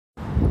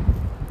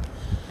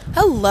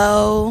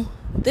Hello,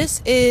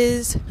 this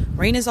is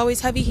Rain is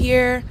Always Heavy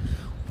here,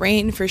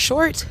 Rain for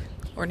short,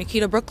 or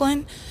Nikita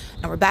Brooklyn,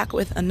 and we're back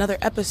with another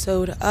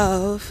episode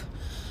of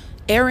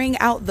Airing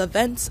Out the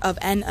Vents of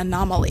an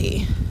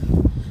Anomaly.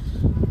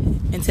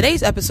 In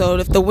today's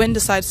episode, if the wind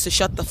decides to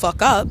shut the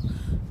fuck up,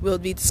 we'll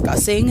be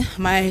discussing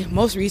my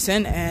most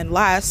recent and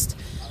last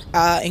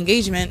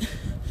engagement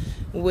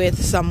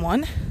with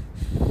someone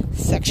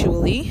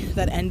sexually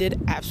that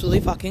ended absolutely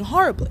fucking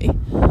horribly.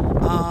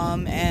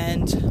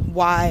 And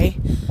why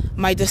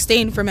my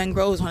disdain for men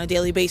grows on a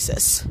daily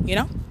basis, you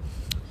know?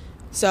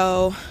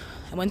 So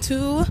I went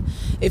to,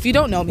 if you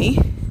don't know me,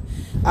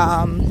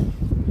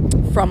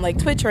 from like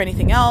Twitch or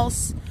anything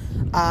else,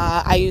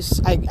 I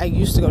used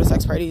to go to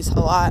sex parties a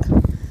lot.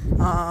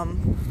 I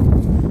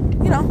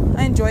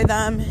enjoy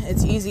them.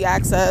 It's easy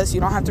access.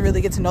 You don't have to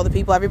really get to know the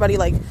people. Everybody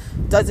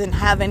doesn't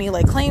have any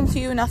claim to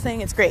you,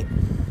 nothing. It's great.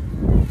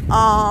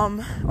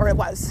 Or it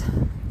was.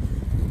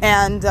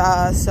 And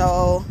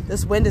so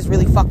this wind is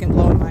really fucking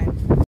blowing mine.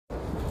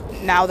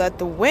 Now that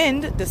the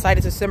wind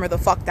decided to simmer the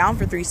fuck down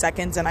for 3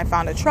 seconds and I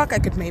found a truck I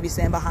could maybe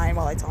stand behind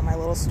while I tell my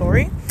little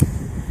story,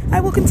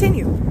 I will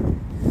continue.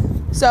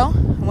 So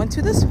I went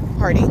to this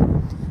party,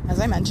 as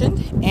I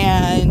mentioned,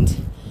 and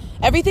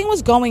everything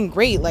was going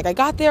great. I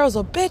got there, I was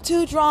a bit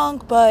too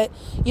drunk, but,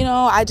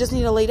 I just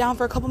needed to lay down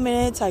for a couple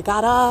minutes. I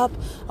got up.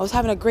 I was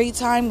having a great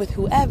time with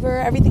whoever.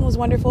 Everything was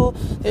wonderful.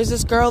 There's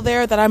this girl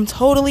there that I'm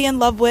totally in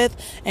love with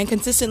and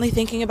consistently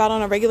thinking about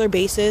on a regular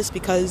basis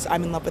because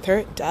I'm in love with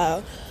her.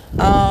 Duh.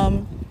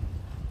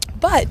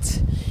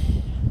 But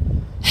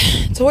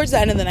towards the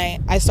end of the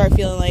night, I start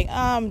feeling like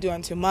I'm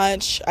doing too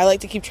much. I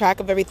like to keep track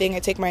of everything. I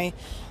take my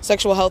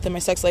sexual health and my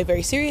sex life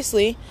very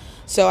seriously.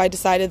 So I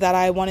decided that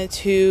I wanted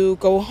to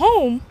go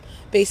home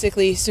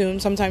basically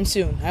sometime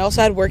soon. I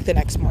also had work the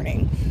next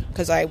morning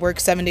because I work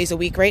 7 days a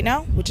week right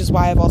now, which is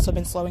why I've also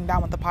been slowing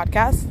down with the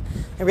podcast.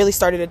 I really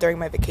started it during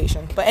my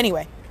vacation. But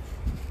anyway,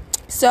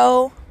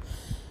 so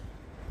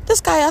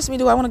this guy asked me,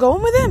 do I want to go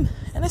home with him?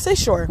 And I say,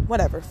 sure,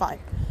 whatever, fine.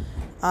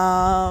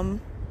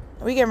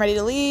 We get ready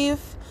to leave.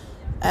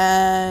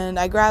 And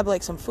I grab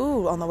some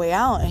food on the way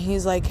out, and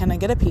he's like, can I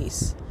get a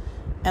piece?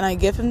 And I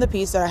give him the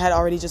piece that I had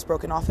already just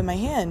broken off in my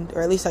hand,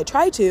 or at least I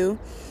try to.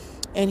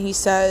 And he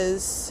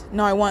says,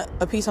 no, I want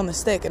a piece on the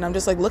stick. And I'm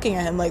just looking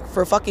at him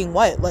for fucking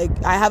what?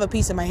 I have a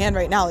piece in my hand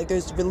right now.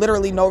 There's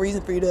literally no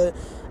reason for you to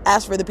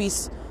ask for the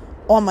piece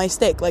on my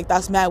stick.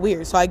 That's mad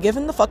weird. So I give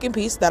him the fucking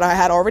piece that I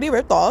had already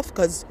ripped off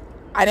because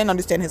I didn't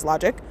understand his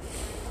logic.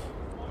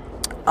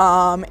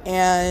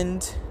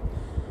 And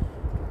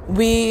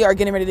we are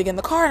getting ready to get in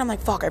the car, and I'm like,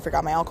 fuck, I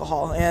forgot my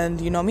alcohol.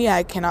 And you know me,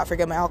 I cannot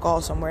forget my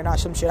alcohol somewhere, not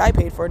some shit I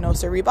paid for, no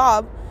sirree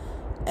Bob.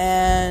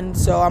 And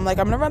so I'm like,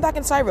 I'm gonna run back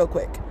inside real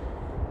quick.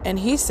 And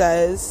he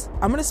says,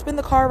 I'm gonna spin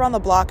the car around the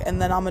block,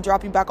 and then I'm gonna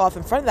drop you back off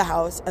in front of the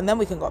house, and then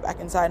we can go back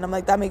inside. And I'm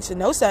like, that makes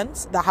no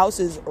sense. The house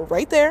is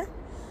right there,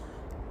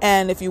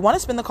 and if you want to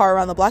spin the car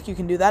around the block, you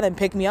can do that and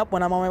pick me up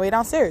when I'm on my way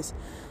downstairs.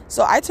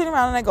 So I turn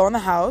around and I go in the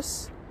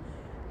house,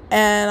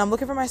 and I'm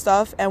looking for my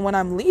stuff. And when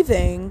I'm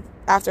leaving,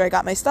 after I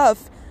got my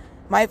stuff,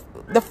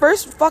 the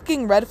first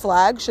fucking red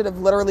flag should have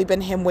literally been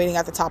him waiting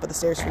at the top of the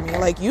stairs for me.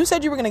 You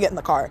said you were going to get in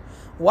the car.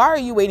 Why are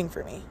you waiting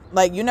for me?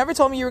 You never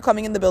told me you were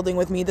coming in the building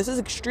with me. This is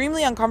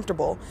extremely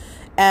uncomfortable.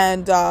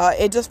 And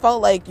it just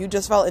felt like you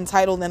just felt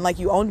entitled and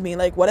you owned me.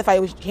 What if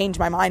I changed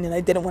my mind and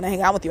I didn't want to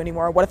hang out with you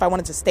anymore? Or what if I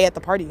wanted to stay at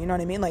the party? You know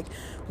what I mean?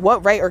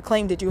 What right or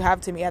claim did you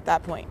have to me at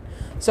that point?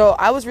 So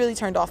I was really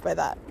turned off by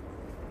that.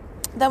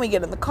 Then we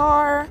get in the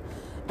car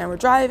and we're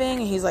driving,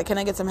 and he's like, can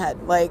I get some head?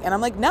 And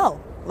I'm like,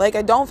 no. I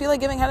don't feel like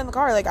giving head in the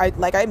car.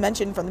 Like I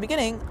mentioned from the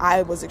beginning,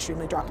 I was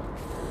extremely drunk.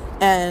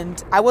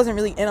 And I wasn't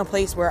really in a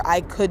place where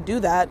I could do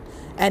that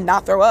and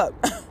not throw up.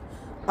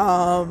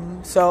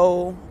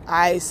 So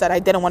I said I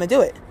didn't want to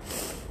do it.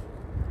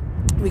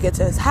 We get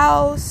to his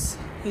house.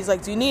 He's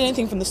like, do you need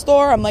anything from the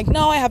store? I'm like,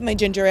 no, I have my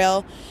ginger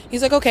ale.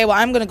 He's like, okay, well,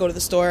 I'm going to go to the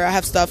store. I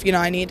have stuff,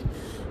 I need.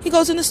 He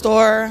goes in the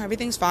store.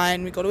 Everything's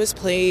fine. We go to his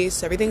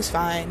place. Everything's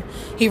fine.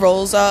 He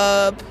rolls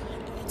up.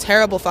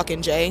 Terrible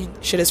fucking J.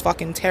 Shit is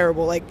fucking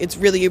terrible. It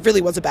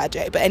really was a bad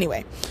J. But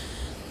anyway.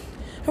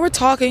 And we're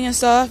talking and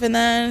stuff, and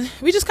then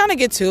we just kind of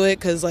get to it,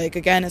 because,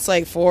 again, it's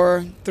 4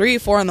 in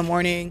the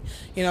morning.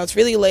 It's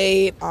really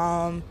late.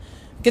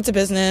 Get to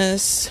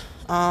business.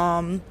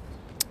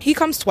 He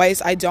comes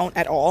twice. I don't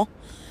at all.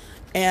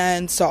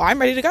 And so I'm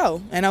ready to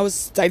go. And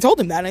I told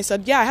him that, and I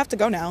said, yeah, I have to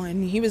go now.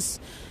 And he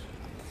was,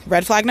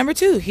 red flag number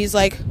 2. He's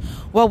like,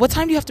 well, what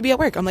time do you have to be at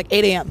work? I'm like,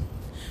 8 a.m.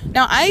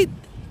 Now, I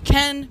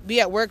can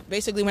be at work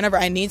basically whenever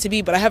I need to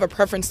be, but I have a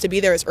preference to be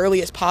there as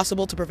early as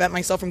possible to prevent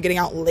myself from getting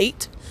out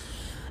late.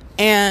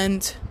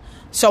 And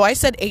so I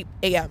said 8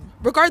 a.m.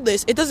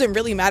 Regardless, it doesn't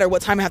really matter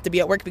what time I have to be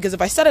at work, because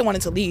if I said I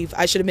wanted to leave,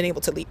 I should have been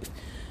able to leave.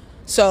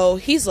 So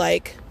he's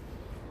like,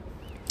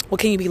 well,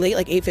 can you be late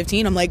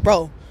 8:15? I'm like,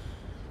 bro,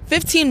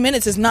 15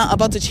 minutes is not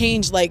about to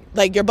change.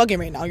 You're bugging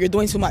right now. You're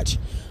doing too much.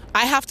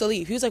 I have to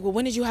leave. He was like, well,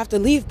 when did you have to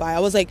leave by? I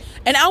was like,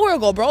 an hour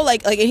ago, bro.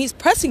 Like, and he's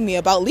pressing me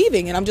about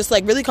leaving. And I'm just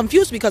like really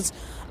confused because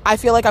I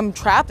feel like I'm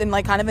trapped and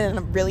like kind of in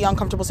a really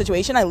uncomfortable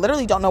situation. I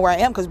literally don't know where I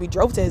am because we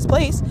drove to his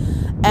place.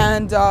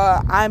 And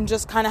I'm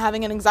just kind of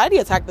having an anxiety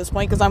attack at this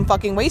point because I'm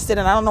fucking wasted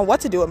and I don't know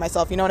what to do with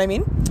myself. You know what I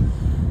mean?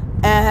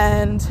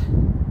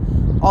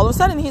 And all of a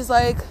sudden he's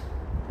like,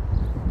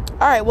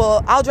 all right,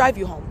 well, I'll drive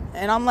you home.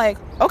 And I'm like,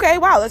 okay,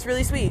 wow, that's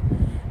really sweet.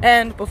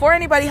 And before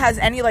anybody has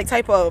any like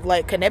type of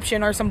like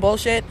conniption or some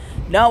bullshit,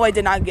 no, I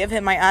did not give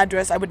him my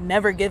address. I would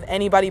never give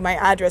anybody my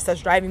address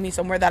that's driving me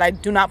somewhere that I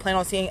do not plan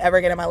on seeing ever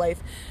again in my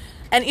life.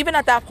 And even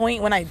at that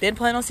point when I did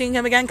plan on seeing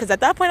him again, because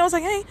at that point I was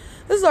like, hey,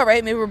 this is all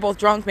right. Maybe we're both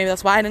drunk. Maybe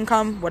that's why I didn't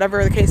come.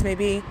 Whatever the case may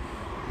be.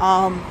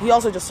 He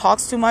also just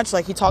talks too much.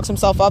 Like, he talks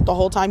himself up the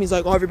whole time. He's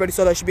like, oh, everybody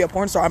said I should be a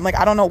porn star. I'm like,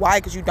 I don't know why,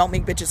 because you don't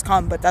make bitches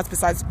come. But that's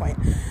besides the point.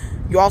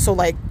 You also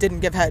like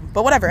didn't give head.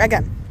 But whatever.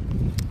 Again,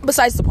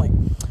 besides the point.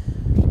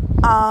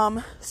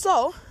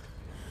 So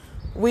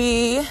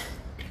we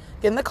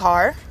get in the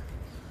car,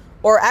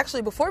 or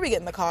actually before we get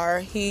in the car,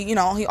 he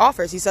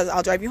offers, he says,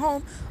 I'll drive you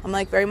home. I'm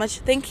like, very much,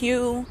 thank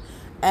you.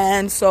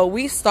 And so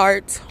we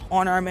start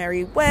on our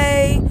merry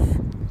way,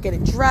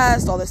 getting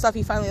dressed, all this stuff.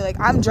 He finally, like,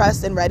 I'm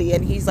dressed and ready,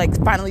 and he's like,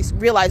 finally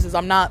realizes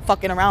I'm not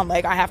fucking around.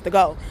 Like, I have to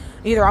go.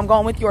 Either I'm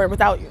going with you or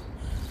without you.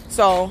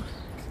 So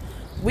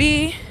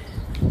we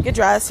get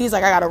dressed. He's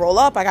like, I gotta roll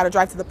up. I gotta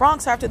drive to the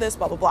Bronx after this,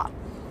 blah, blah, blah.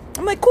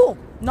 I'm like, cool,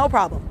 no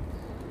problem.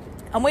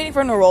 I'm waiting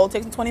for him to roll. It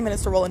takes him 20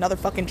 minutes to roll another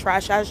fucking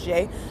trash-ass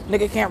J.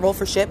 Nigga can't roll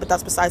for shit, but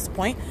that's besides the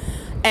point.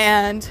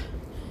 And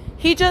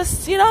he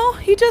just,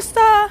 just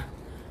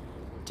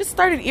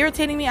started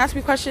irritating me, asking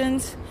me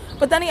questions.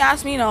 But then he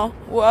asked me,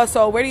 well,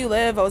 so where do you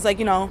live? I was like,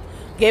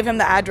 gave him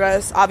the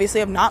address,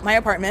 obviously, of not my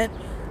apartment,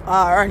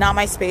 or not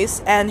my space.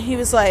 And he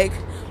was like,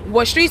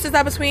 what streets is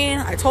that between?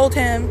 I told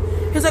him.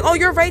 He was like, oh,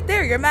 you're right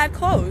there. You're mad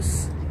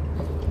close.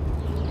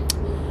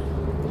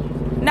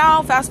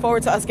 Now, fast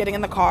forward to us getting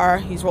in the car.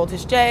 He's rolled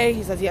his J.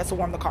 He says he has to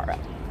warm the car up.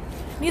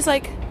 And he's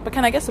like, but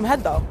can I get some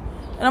head, though?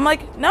 And I'm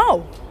like,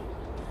 no.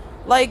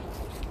 Like,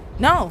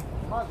 no.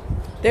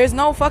 There's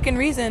no fucking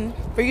reason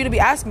for you to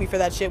be asking me for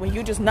that shit when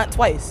you just nut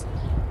twice.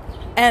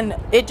 And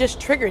it just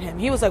triggered him.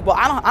 He was like, well,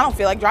 I don't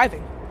feel like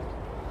driving.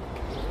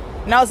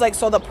 And I was like,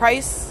 so the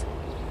price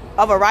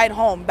of a ride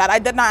home that I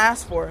did not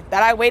ask for,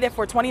 that I waited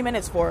for 20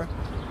 minutes for,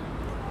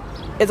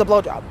 is a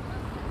blowjob.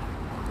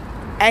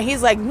 And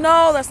he's like,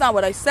 no, that's not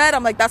what I said.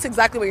 I'm like, that's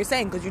exactly what you're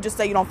saying, because you just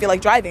said you don't feel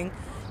like driving,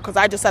 because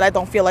I just said I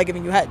don't feel like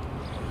giving you head.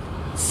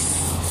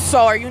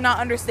 So are you not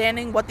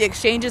understanding what the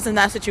exchange is in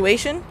that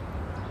situation?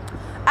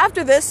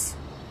 After this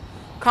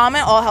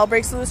comment, all hell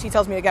breaks loose. He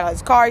tells me to get out of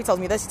his car. He tells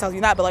me this, he tells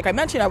me that. But like I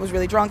mentioned, I was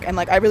really drunk, and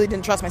like I really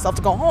didn't trust myself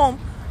to go home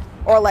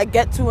or like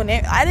get to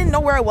I didn't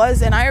know where I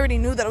was, and I already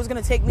knew that it was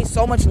going to take me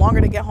so much longer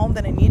to get home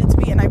than it needed to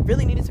be, and I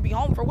really needed to be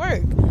home for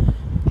work.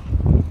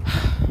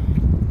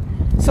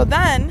 So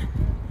then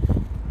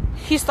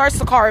he starts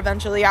the car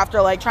eventually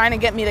after like trying to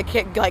get me to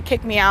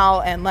kick me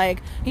out, and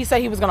like he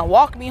said he was gonna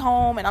walk me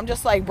home, and I'm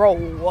just like, bro,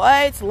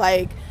 what?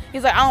 Like,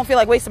 he's like, I don't feel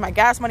like wasting my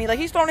gas money. Like,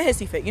 he's throwing a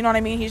hissy fit, you know what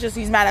I mean?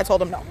 He's mad I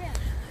told him no.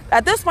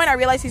 At this point I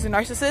realize he's a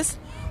narcissist,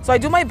 so I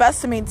do my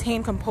best to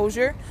maintain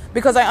composure,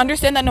 because I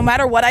understand that no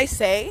matter what I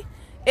say,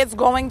 it's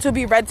going to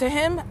be read to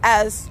him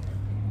as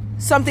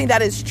something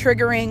that is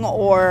triggering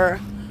or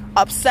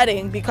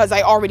upsetting, because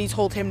I already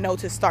told him no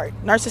to start.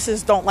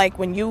 Narcissists don't like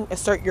when you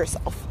assert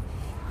yourself.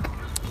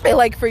 They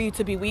like for you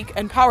to be weak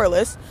and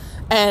powerless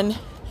and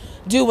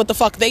do what the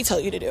fuck they tell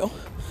you to do.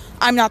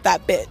 I'm not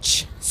that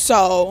bitch.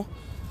 So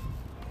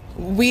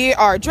we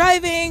are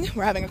driving,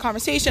 we're having a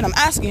conversation. I'm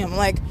asking him,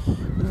 like,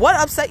 what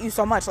upset you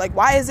so much? Like,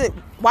 why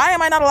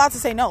am I not allowed to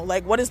say no?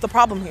 Like, what is the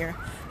problem here?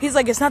 He's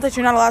like, it's not that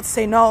you're not allowed to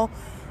say no.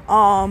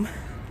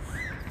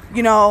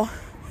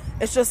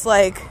 It's just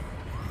like,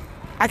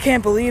 I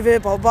can't believe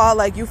it, blah, blah.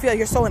 Like, you feel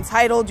you're so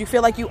entitled. You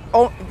feel like you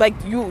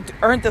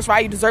earned this ride.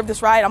 You deserve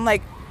this ride. I'm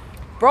like,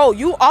 bro,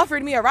 you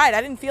offered me a ride.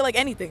 I didn't feel like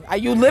anything.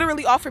 You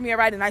literally offered me a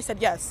ride, and I said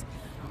yes.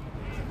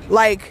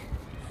 Like,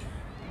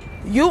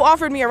 you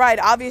offered me a ride,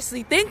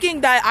 obviously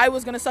thinking that I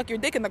was going to suck your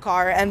dick in the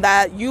car, and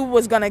that you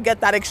was going to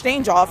get that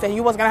exchange off, and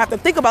you wasn't going to have to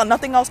think about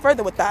nothing else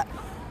further with that.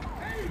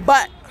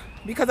 But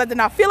because I did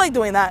not feel like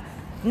doing that,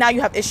 now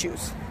you have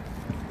issues.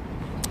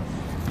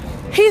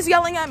 He's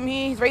yelling at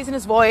me. He's raising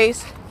his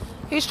voice.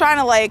 He's trying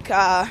to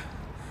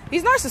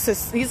he's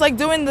narcissist. He's like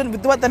doing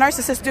what the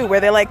narcissists do, where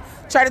they like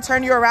try to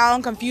turn you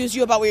around, confuse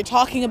you about what you're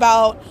talking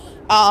about,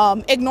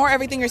 ignore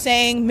everything you're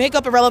saying, make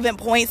up irrelevant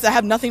points that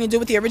have nothing to do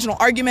with the original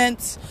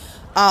arguments.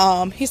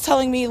 He's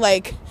telling me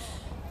like,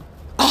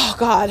 oh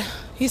God,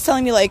 he's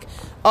telling me like,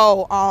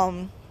 you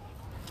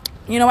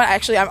know what?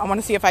 Actually, I want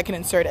to see if I can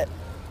insert it.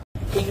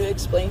 Can you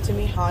explain to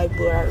me how I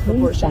blew out of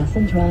proportion? Please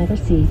fasten driver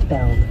seat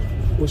belt.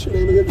 What's your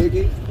name again,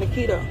 Nikki?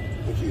 Nikita.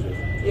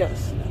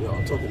 Yes. Yeah,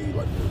 I'm talking to you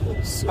like a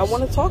little sis. I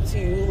want to talk to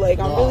you. Like,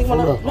 I really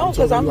want to. No,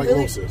 because I'm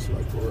really. Sis,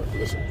 like, for real.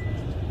 Listen.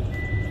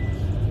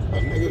 A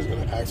nigga's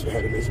gonna ask for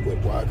head in his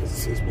whip. Why? Because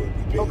it's his whip.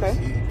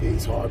 He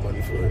pays hard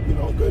money for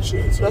it, good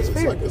shit. So That's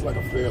it's fair. like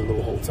a fair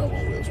little hotel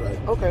on wheels, right?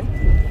 Okay.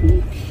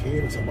 Who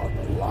cares about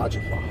the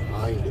logic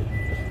behind it?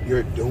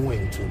 You're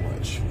doing too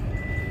much.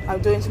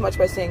 I'm doing too much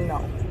by saying no.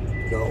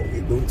 No,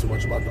 you're doing too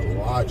much about the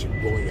logic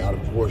blowing out of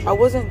proportion.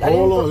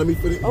 Hold on, let me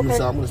finish. Okay. I'm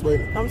gonna explain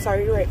it. I'm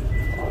sorry, you're right.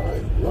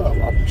 Alright, well,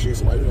 I appreciate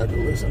somebody that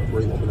can listen, a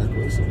great woman that can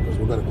listen, because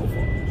we're gonna go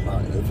far.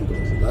 Alright, if you can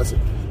listen, that's it.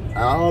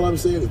 All I'm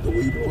saying is the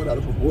way you blow it out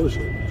of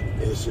proportion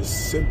is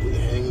just simply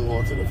hanging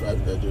on to the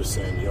fact that you're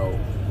saying, yo,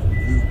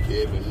 you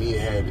giving me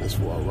head is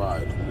for a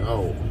ride.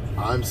 No,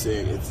 I'm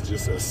saying it's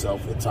just a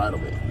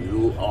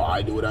self-entitlement.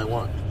 I do what I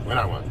want, when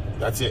I want.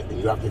 That's it,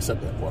 and you have to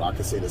accept that. Well, I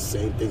can say the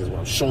same thing as what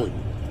I'm showing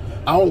you.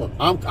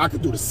 I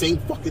could do the same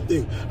fucking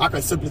thing. I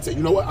can simply say,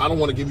 you know what, I don't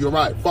want to give you a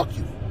ride. Fuck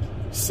you.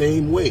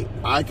 Same way.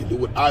 I can do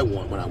what I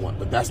want when I want,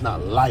 but that's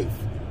not life.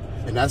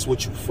 And that's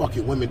what you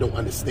fucking women don't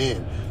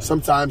understand.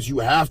 Sometimes you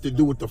have to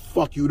do what the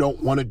fuck you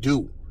don't want to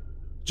do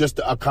just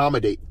to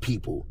accommodate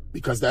people,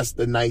 because that's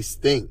the nice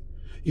thing.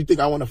 You think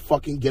I want to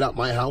fucking get out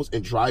my house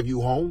and drive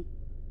you home?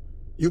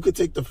 You could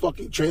take the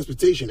fucking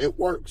transportation. It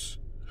works.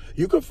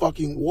 You could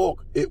fucking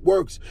walk. It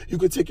works. You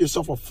could take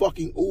yourself a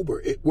fucking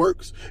Uber. It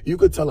works. You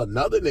could tell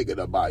another nigga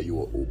to buy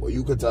you an Uber.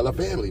 You could tell a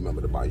family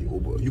member to buy you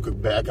Uber. You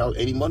could back out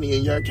any money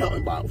in your account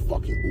and buy a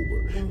fucking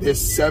Uber. Mm-hmm.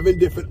 There's 7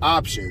 different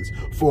options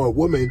for a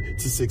woman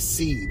to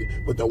succeed.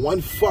 But the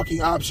one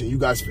fucking option you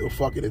guys feel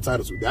fucking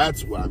entitled to,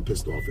 that's what I'm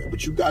pissed off at.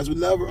 But you guys would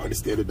never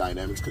understand the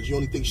dynamics because you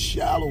only think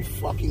shallow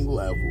fucking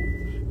level.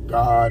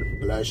 God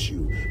bless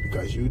you,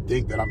 because you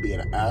think that I'm being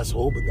an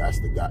asshole, but that's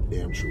the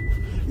goddamn truth.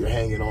 You're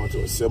hanging on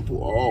to a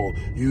simple,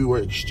 you were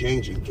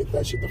exchanging. Get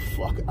that shit the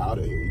fuck out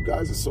of here. You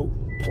guys are so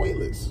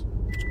pointless.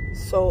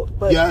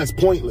 Yeah, it's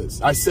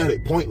pointless. I said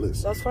it,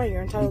 pointless. That's fine.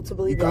 You're entitled to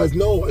believe it. You guys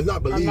know it's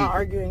not believe. I'm not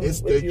arguing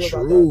it's with the you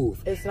truth.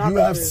 About that. It's not. You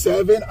have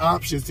 7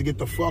 options to get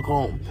the fuck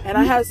home. And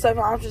I have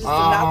 7 options to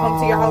not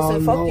come to your house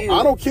and fuck you.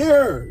 I don't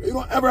care. You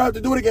don't ever have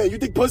to do it again. You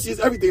think pussy is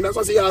everything. That's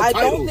why I say y'all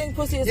entitled. I don't think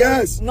pussy is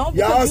everything. No,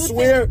 y'all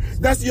swear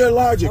that's your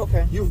logic.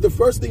 Okay. The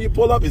first thing you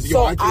pull up is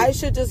I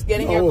should just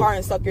get in your car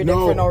and suck your dick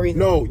for no reason.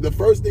 No, the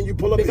first thing you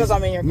pull up because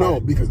I'm in your car. No,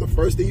 because the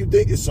first thing you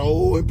think is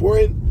so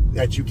important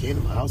that you came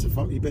to my house and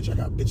fuck me, bitch. I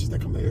got bitches that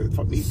come here and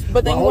fuck me.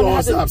 But then hold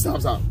on, stop.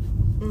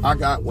 Mm-hmm. I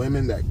got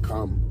women that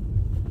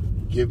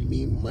come, give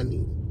me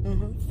money,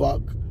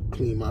 fuck,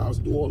 clean my house,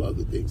 do all the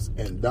other things,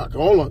 and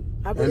hold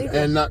on. I believe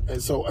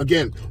and so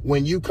again,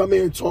 when you come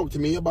here and talk to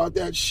me about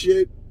that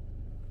shit,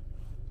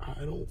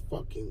 I don't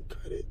fucking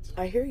cut it.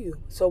 I hear you.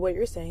 So what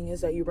you're saying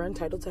is that you were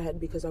entitled to head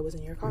because I was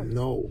in your car.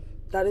 No.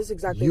 That is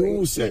exactly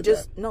you said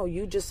that. No,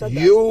 you just said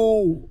that.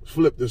 You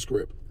flipped the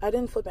script. I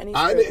didn't flip any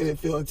script. I didn't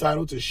feel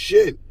entitled to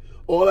shit.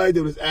 All I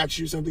did was ask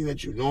you something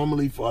that you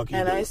normally fucking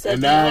do. I said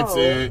and no. that's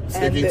it.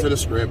 Sticking to the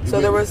script.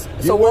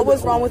 So what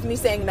was wrong with me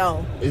saying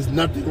no? There's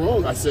nothing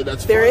wrong. I said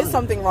that's There fine. is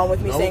something wrong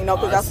with me saying no,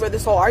 because that's where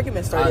this whole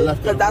argument started.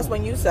 Because that's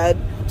when you said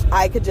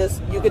you could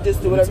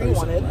just do whatever you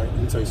wanted. Right? Let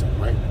me tell you something,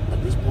 right?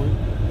 At this point,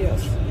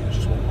 yes. You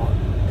just want to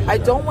argue. I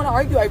don't want to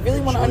argue. I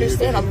really want to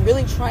understand. I'm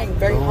really trying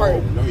very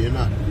hard. No, you're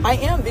not. I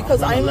am,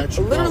 because I'm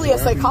literally a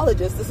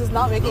psychologist. This is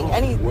not making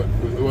any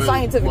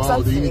scientific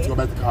sense to me. You need to go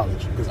back to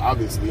college, because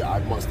obviously I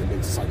must have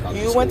been to psychology.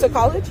 You went to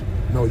college?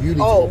 No, you need to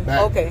go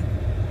back. Okay.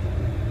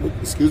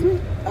 Excuse me?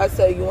 I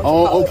said you went to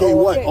college. Okay,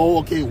 what?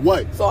 Okay,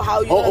 what? So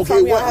how you gonna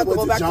tell me I have to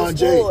go back to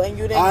school and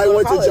you didn't go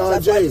to college?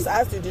 That's why I just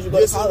asked you, did you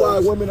go to college?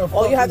 This is why women are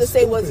all you had to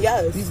say was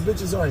yes. These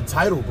bitches are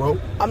entitled, bro.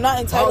 I'm not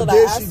entitled. How I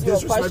dare asked she you a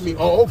disrespect question. me?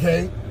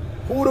 Okay.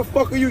 Who the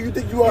fuck are you? You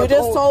think you are? You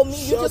just told me.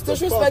 You just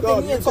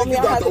disrespected me and told me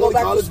I had to go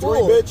back to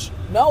school. Bitch?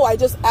 No, I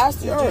just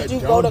asked you, did you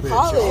go to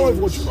college? I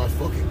don't want you in my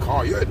fucking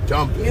car. You're a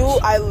dumb bitch.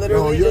 I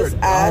literally just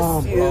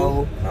asked you.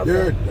 Bro. Okay.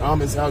 You're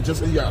dumb as hell. Just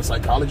so you got a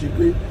psychology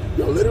degree.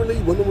 Literally,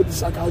 women with the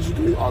psychology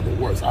degree are the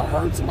worst. I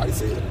heard somebody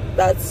say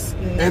that.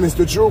 And it's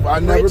the truth. I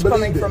never believed it. Rich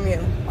coming from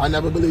you. I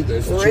never believed it.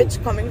 It's the rich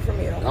truth. Coming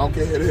from you.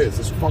 Okay, it is.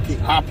 It's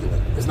fucking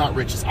opulent. It's not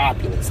rich. It's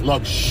opulent. It's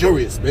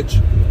luxurious,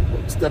 bitch.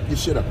 Step your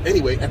shit up.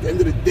 Anyway, at the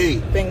end of the day,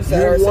 things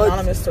that are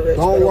synonymous to rich.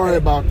 Don't worry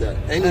about that.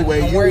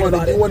 Anyway,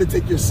 you want to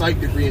take your psych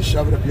degree and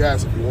shove it up your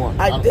ass if you want.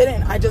 I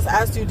didn't. I just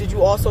asked you, did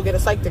you also get a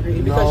psych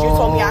degree? Because you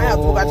told me I have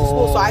to go back to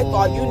school, so I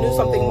thought you knew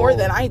something more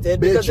than I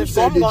did. Because if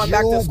I'm going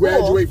back to school,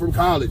 graduate from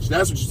college.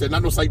 That's what you said.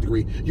 Not no psych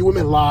degree. You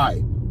women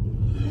lie.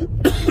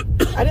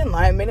 I didn't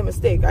lie. I made a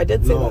mistake. I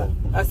did say that.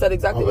 I said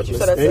exactly what you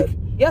said I said.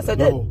 Yes, I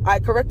did. I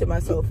corrected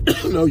myself.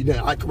 No, you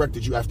didn't. I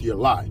corrected you after your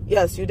lie.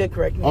 Yes, you did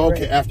correct me.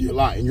 Okay, after your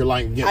lie, and you're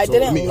lying again. I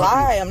didn't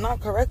lie. I'm not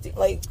correcting.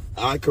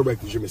 I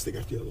corrected your mistake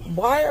after your lie.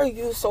 Why are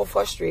you so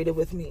frustrated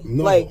with me?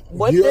 No,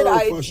 what did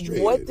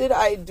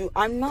I do?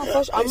 I'm not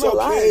frustrated. I'm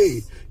relaxed.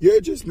 Okay.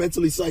 You're just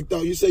mentally psyched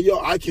out. You say, yo,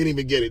 I can't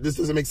even get it. This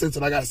doesn't make sense,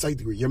 and I got a psych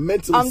degree. You're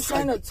mentally psyched. I'm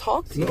trying to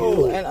talk to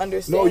you and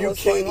understand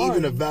what's going on. No, you can't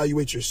even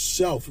evaluate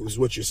yourself, is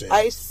what you're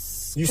saying.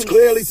 You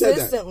clearly said that.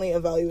 Consistently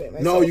evaluate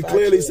myself. No, you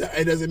clearly said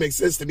it doesn't make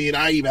sense to me, and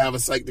I even have a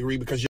psych degree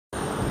because you're...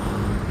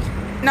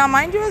 Now,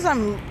 mind you,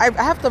 I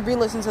have to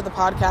re-listen to the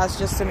podcast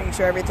just to make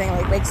sure everything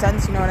makes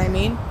sense. You know what I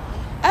mean?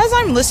 as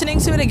I'm listening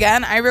to it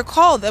again, I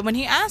recall that when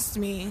he asked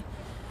me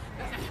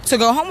to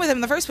go home with him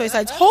in the first place,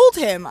 I told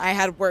him I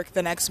had work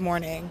the next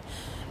morning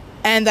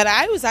and that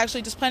I was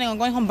actually just planning on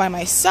going home by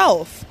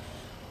myself.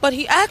 But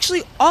he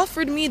actually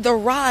offered me the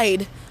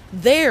ride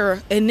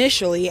there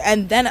initially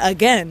and then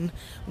again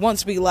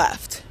once we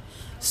left.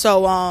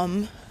 So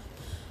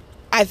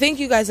I think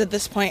you guys at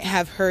this point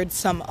have heard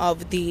some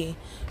of the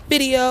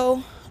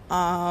video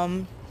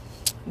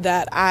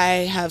that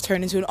I have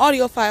turned into an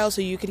audio file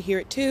so you could hear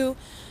it too,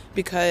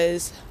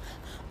 because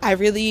I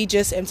really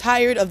just am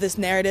tired of this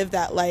narrative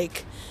that,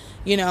 like,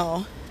 you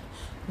know,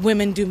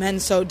 women do men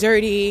so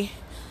dirty,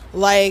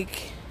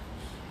 like,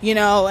 you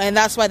know, and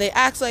that's why they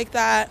act like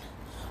that.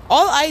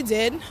 All I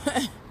did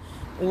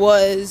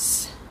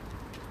was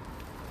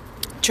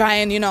try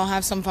and, you know,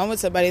 have some fun with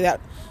somebody that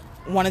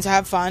wanted to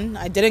have fun.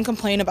 I didn't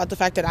complain about the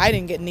fact that I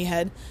didn't get any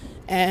head,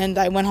 and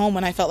I went home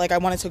when I felt like I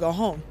wanted to go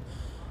home.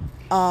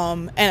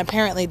 And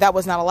apparently that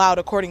was not allowed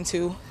according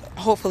to,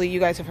 hopefully you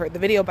guys have heard the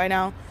video by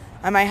now.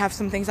 I might have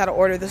some things out of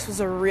order. This was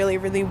a really,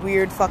 really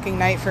weird fucking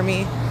night for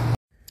me.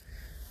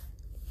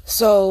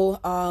 So,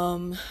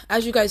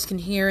 as you guys can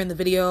hear in the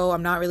video,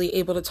 I'm not really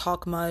able to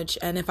talk much,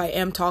 and if I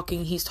am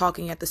talking, he's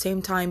talking at the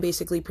same time,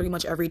 basically pretty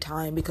much every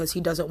time, because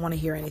he doesn't want to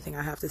hear anything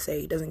I have to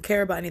say. He doesn't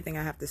care about anything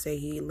I have to say.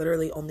 He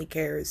literally only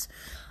cares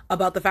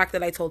about the fact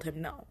that I told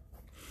him no.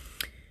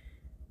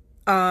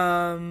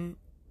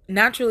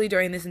 Naturally,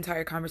 during this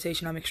entire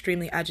conversation, I'm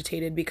extremely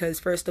agitated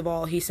because, first of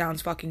all, he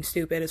sounds fucking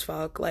stupid as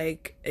fuck.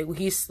 Like,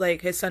 he's,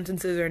 like, his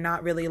sentences are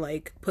not really,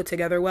 like, put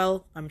together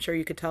well. I'm sure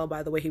you could tell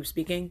by the way he was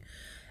speaking.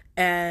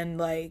 And,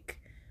 like,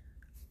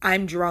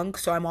 I'm drunk,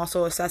 so I'm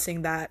also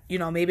assessing that, you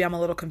know, maybe I'm a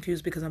little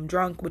confused because I'm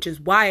drunk, which is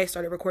why I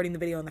started recording the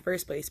video in the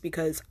first place,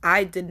 because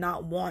I did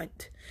not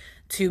want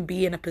to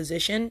be in a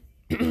position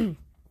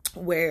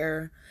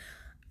where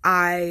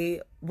I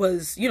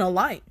was, you know,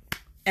 lying.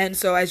 And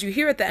so as you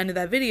hear at the end of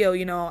that video,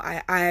 you know,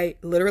 I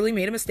literally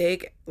made a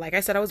mistake. Like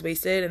I said, I was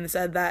wasted, and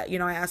said that, you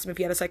know, I asked him if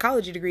he had a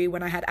psychology degree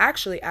when I had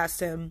actually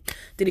asked him,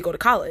 did he go to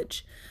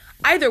college?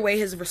 Either way,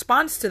 his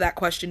response to that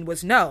question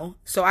was no.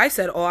 So I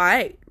said, oh, all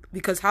right,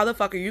 because how the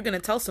fuck are you going to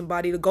tell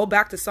somebody to go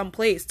back to some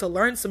place to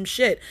learn some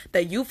shit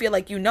that you feel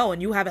like you know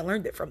and you haven't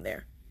learned it from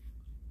there?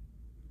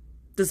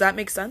 Does that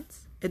make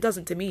sense? It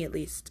doesn't to me, at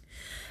least.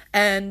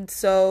 And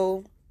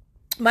so,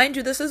 mind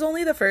you, this is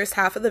only the first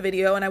half of the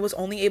video, and I was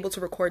only able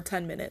to record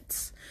 10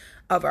 minutes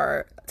of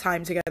our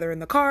time together in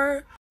the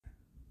car.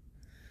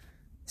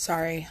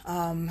 Sorry,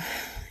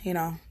 you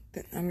know,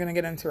 I'm gonna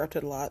get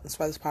interrupted a lot. That's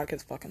why this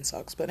podcast fucking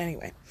sucks. But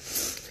anyway,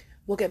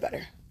 we'll get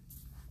better.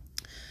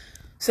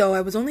 So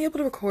I was only able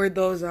to record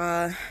those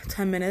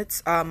 10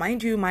 minutes.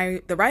 Mind you,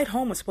 the ride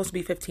home was supposed to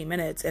be 15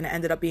 minutes, and it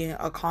ended up being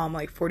a calm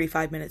like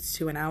 45 minutes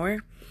to an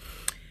hour.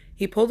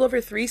 He pulled over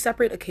 3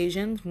 separate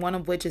occasions, one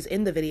of which is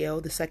in the video,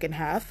 the second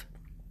half.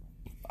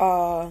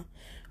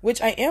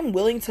 Which I am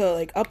willing to,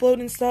 like,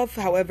 upload and stuff.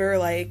 However,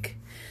 like,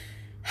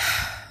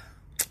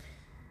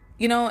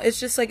 you know, it's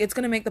just, like, it's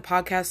gonna make the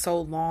podcast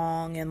so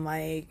long, and,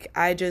 like,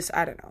 I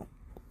don't know.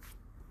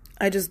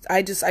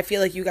 I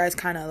feel like you guys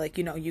kind of, like,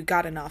 you know, you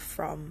got enough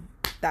from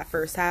that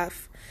first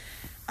half.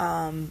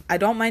 I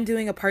don't mind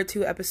doing a part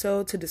 2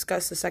 episode to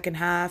discuss the second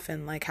half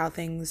and, like, how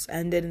things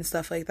ended and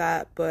stuff like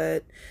that,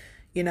 but,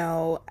 you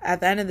know, at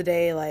the end of the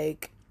day,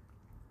 like,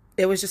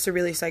 it was just a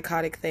really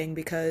psychotic thing,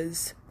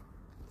 because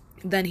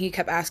then he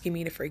kept asking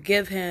me to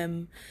forgive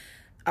him.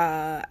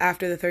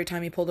 After the third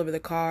time he pulled over the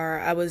car,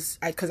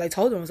 because I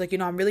told him, I was like, you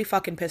know, I'm really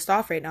fucking pissed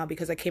off right now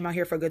because I came out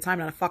here for a good time,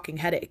 not a fucking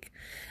headache.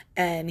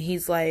 And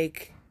he's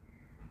like,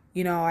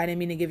 you know, I didn't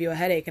mean to give you a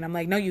headache. And I'm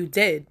like, no, you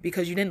did,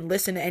 because you didn't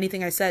listen to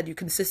anything I said. You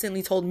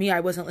consistently told me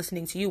I wasn't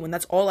listening to you, and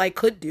that's all I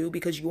could do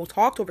because you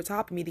talked over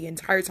top of me the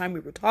entire time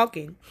we were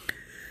talking.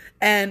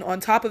 And on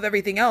top of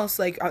everything else,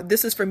 like,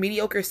 this is for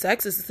mediocre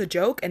sex. Is this a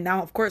joke? And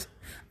now, of course,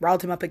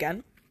 riled him up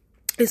again.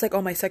 He's like,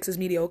 oh, my sex is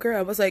mediocre.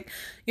 I was like,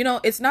 you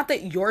know, it's not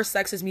that your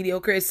sex is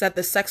mediocre. It's that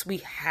the sex we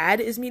had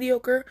is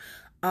mediocre.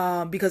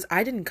 Because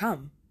I didn't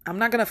come. I'm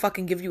not going to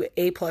fucking give you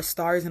A+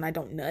 stars and I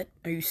don't nut.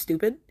 Are you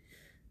stupid?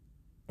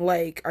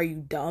 Like, are you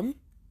dumb?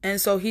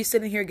 And so he's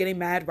sitting here getting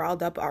mad,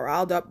 riled up,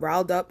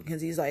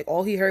 because he's like,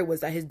 all he heard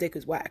was that his dick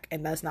was whack.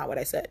 And that's not what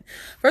I said.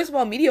 First of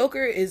all,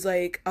 mediocre is,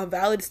 like, a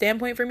valid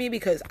standpoint for me,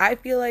 because I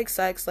feel like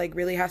sex, like,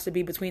 really has to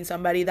be between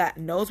somebody that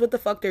knows what the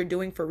fuck they're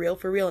doing for real,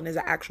 and is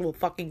an actual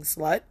fucking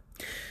slut.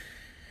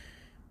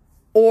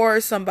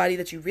 Or somebody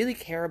that you really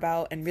care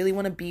about and really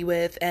want to be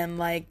with, and,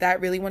 like,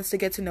 that really wants to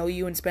get to know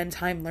you and spend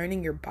time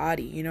learning your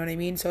body, you know what I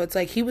mean? So it's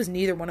like, he was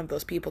neither one of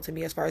those people to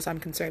me as far as I'm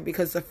concerned,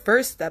 because the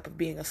first step of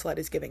being a slut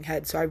is giving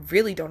head. So I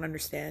really don't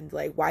understand,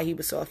 like, why he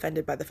was so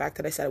offended by the fact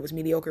that I said it was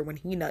mediocre when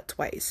he nut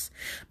twice.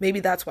 Maybe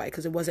that's why,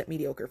 because it wasn't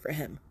mediocre for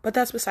him. But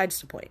that's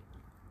besides the point.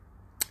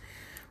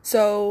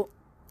 So,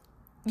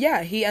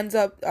 yeah, he ends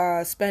up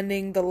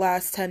spending the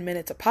last 10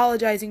 minutes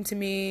apologizing to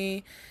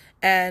me.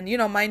 And, you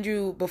know, mind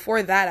you,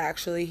 before that,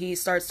 actually, he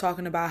starts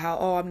talking about how,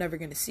 oh, I'm never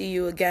going to see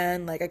you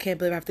again. Like, I can't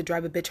believe I have to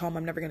drive a bitch home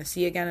I'm never going to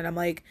see again. And I'm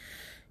like,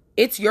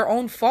 it's your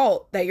own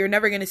fault that you're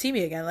never going to see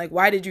me again. Like,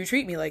 why did you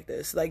treat me like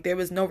this? Like, there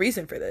was no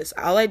reason for this.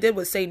 All I did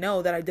was say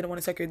no, that I didn't want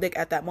to suck your dick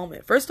at that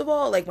moment. First of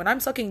all, like, when I'm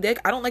sucking dick,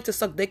 I don't like to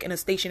suck dick in a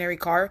stationary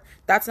car.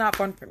 That's not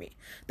fun for me.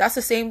 That's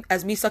the same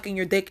as me sucking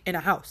your dick in a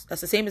house.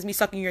 That's the same as me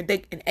sucking your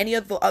dick in any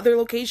of the other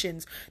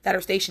locations that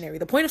are stationary.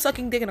 The point of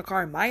sucking dick in a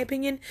car, in my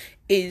opinion,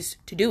 is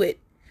to do it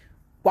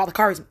while the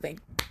car is moving.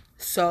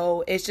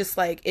 So it's just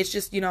like, it's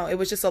just, you know, it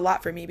was just a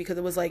lot for me, because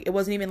it was like, it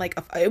wasn't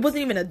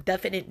even a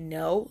definite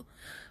no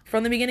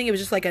from the beginning. It was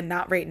just like a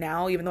not right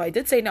now, even though I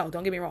did say no,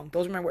 don't get me wrong,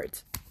 those were my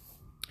words.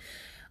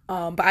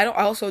 But I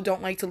also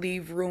don't like to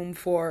leave room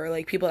for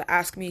like people to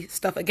ask me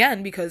stuff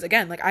again, because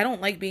again, like, I don't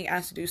like being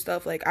asked to do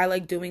stuff. Like, I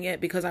like doing it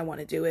because I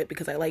want to do it,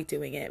 because I like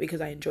doing it, because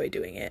I enjoy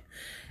doing it.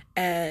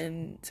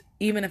 And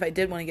even if I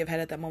did want to give head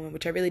at that moment,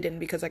 which I really didn't,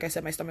 because like I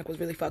said, my stomach was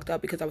really fucked up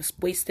because I was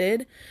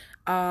wasted,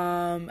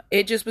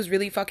 it just was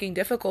really fucking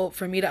difficult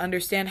for me to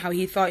understand how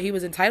he thought he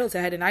was entitled to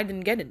head and I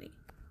didn't get any.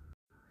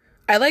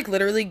 I like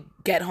literally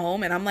get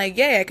home and I'm like,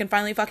 yay, I can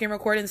finally fucking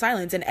record in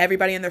silence, and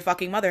everybody and their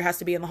fucking mother has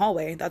to be in the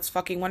hallway. That's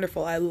fucking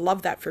wonderful. I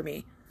love that for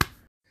me.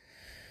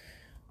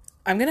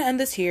 I'm going to end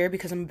this here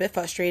because I'm a bit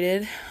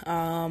frustrated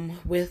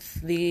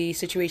with the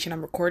situation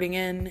I'm recording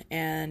in,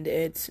 and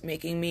it's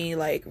making me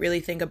like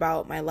really think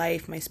about my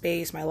life, my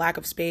space, my lack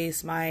of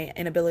space, my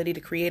inability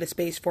to create a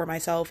space for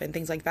myself and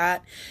things like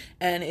that.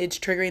 And it's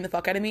triggering the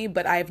fuck out of me,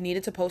 but I've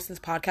needed to post this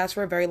podcast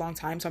for a very long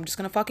time, so I'm just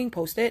going to fucking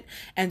post it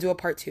and do a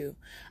part 2.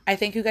 I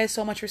thank you guys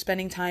so much for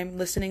spending time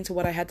listening to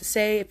what I had to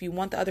say. If you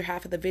want the other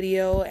half of the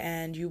video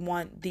and you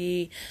want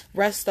the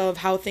rest of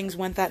how things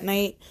went that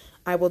night,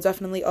 I will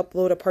definitely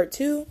upload a part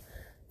 2.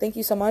 Thank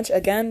you so much.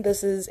 Again,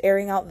 this is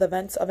airing out the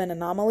vents of an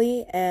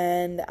anomaly,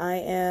 and I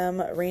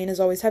am Rain is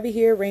always heavy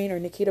here, Rain or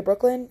Nikita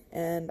Brooklyn,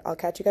 and I'll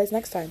catch you guys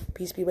next time.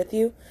 Peace be with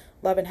you,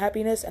 love and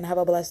happiness, and have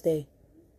a blessed day.